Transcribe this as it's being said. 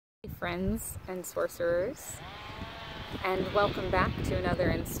friends and sorcerers, and welcome back to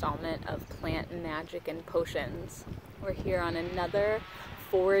another installment of Plant Magic and Potions. We're here on another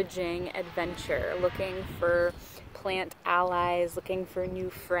foraging adventure, looking for plant allies, looking for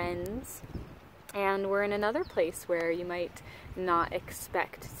new friends, and we're in another place where you might not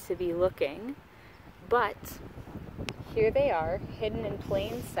expect to be looking, but here they are, hidden in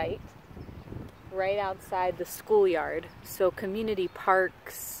plain sight, right outside the schoolyard. So community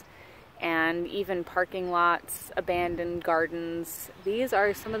parks and even parking lots, abandoned gardens, these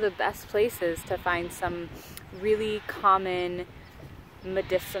are some of the best places to find some really common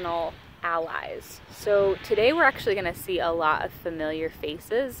medicinal allies. So today we're actually going to see a lot of familiar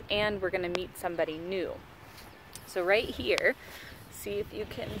faces, and we're going to meet somebody new. So right here, see if you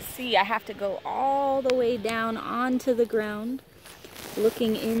can see, I have to go all the way down onto the ground.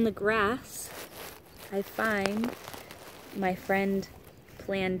 Looking in the grass, I find my friend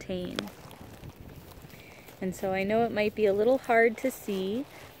Plantain. And so I know it might be a little hard to see.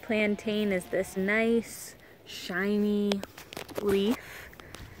 Plantain is this nice, shiny leaf.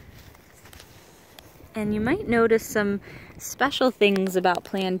 And you might notice some special things about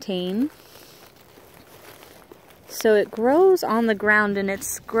plantain. So it grows on the ground, and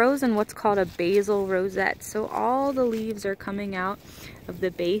it grows in what's called a basal rosette. So all the leaves are coming out of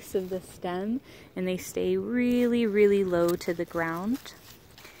the base of the stem, and they stay really, really low to the ground.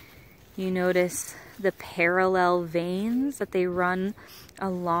 You notice the parallel veins that they run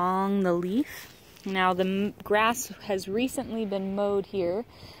along the leaf. Now the grass has recently been mowed here,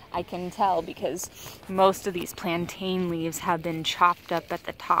 I can tell, because most of these plantain leaves have been chopped up at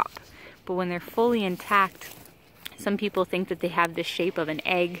the top. But when they're fully intact, some people think that they have the shape of an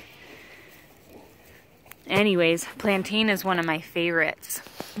egg. Anyways, plantain is one of my favorites,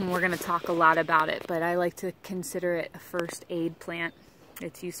 and we're going to talk a lot about it, but I like to consider it a first aid plant.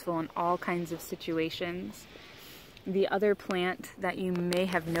 It's useful in all kinds of situations. The other plant that you may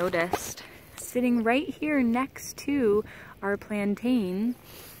have noticed, sitting right here next to our plantain,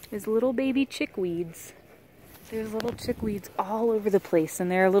 is little baby chickweeds. There's little chickweeds all over the place,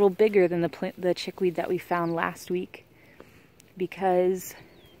 and they're a little bigger than the chickweed that we found last week because,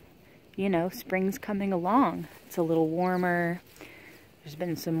 you know, spring's coming along. It's a little warmer. There's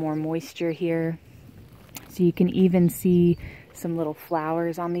been some more moisture here. So you can even see some little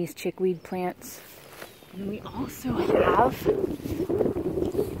flowers on these chickweed plants. And we also have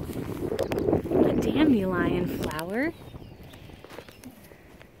a dandelion flower.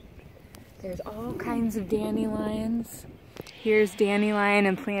 There's all kinds of dandelions. Here's dandelion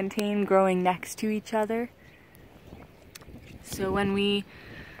and plantain growing next to each other. So when we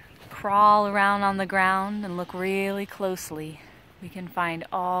crawl around on the ground and look really closely, we can find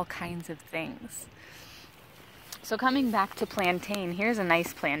all kinds of things. So coming back to plantain, here's a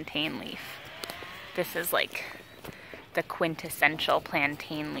nice plantain leaf. This is like the quintessential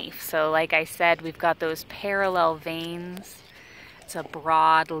plantain leaf. So like I said, we've got those parallel veins. It's a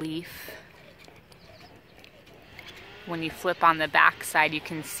broad leaf. When you flip on the back side, you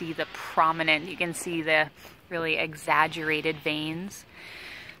can see the prominent, you can see the really exaggerated veins.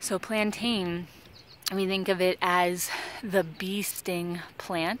 So plantain, we think of it as the bee sting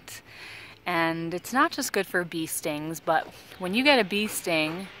plant. And it's not just good for bee stings, but when you get a bee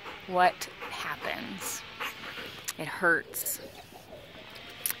sting, what happens? It hurts.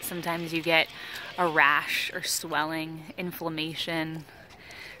 Sometimes you get a rash or swelling, inflammation.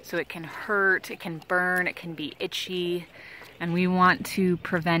 So it can hurt, it can burn, it can be itchy, and we want to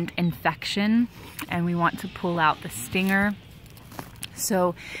prevent infection, and we want to pull out the stinger.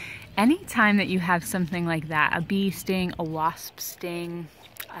 So anytime that you have something like that, a bee sting, a wasp sting,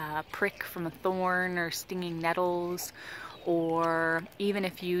 a prick from a thorn or stinging nettles, or even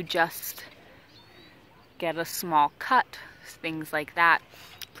if you just get a small cut, things like that,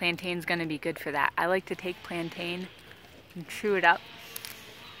 plantain's going to be good for that. I like to take plantain and chew it up.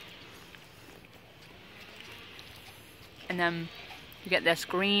 And then you get this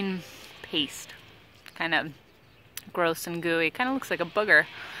green paste, kind of gross and gooey. It kind of looks like a booger.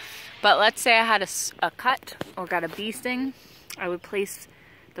 But let's say I had a cut or got a bee sting, I would place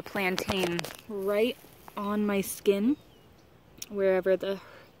the plantain right on my skin, wherever the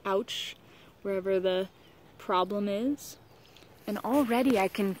problem is. And already I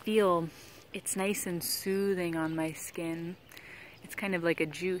can feel it's nice and soothing on my skin. It's kind of like a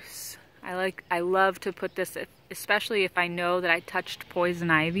juice. I love to put this, especially if I know that I touched poison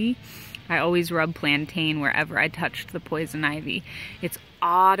ivy. I always rub plantain wherever I touched the poison ivy. It's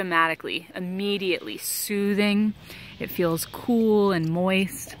automatically, immediately soothing. It feels cool and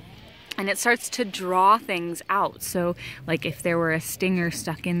moist. and it starts to draw things out. So like if there were a stinger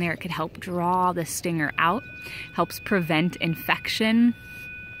stuck in there, it could help draw the stinger out, helps prevent infection,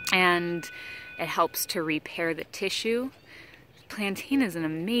 and it helps to repair the tissue. Plantain is an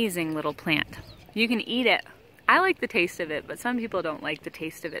amazing little plant. You can eat it. I like the taste of it, but some people don't like the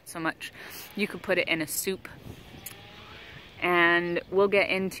taste of it so much. You could put it in a soup, and we'll get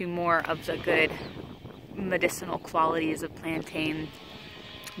into more of the good medicinal qualities of plantain.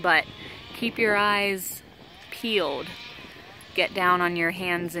 But keep your eyes peeled. Get down on your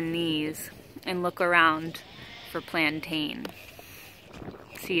hands and knees and look around for plantain.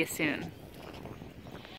 See you soon.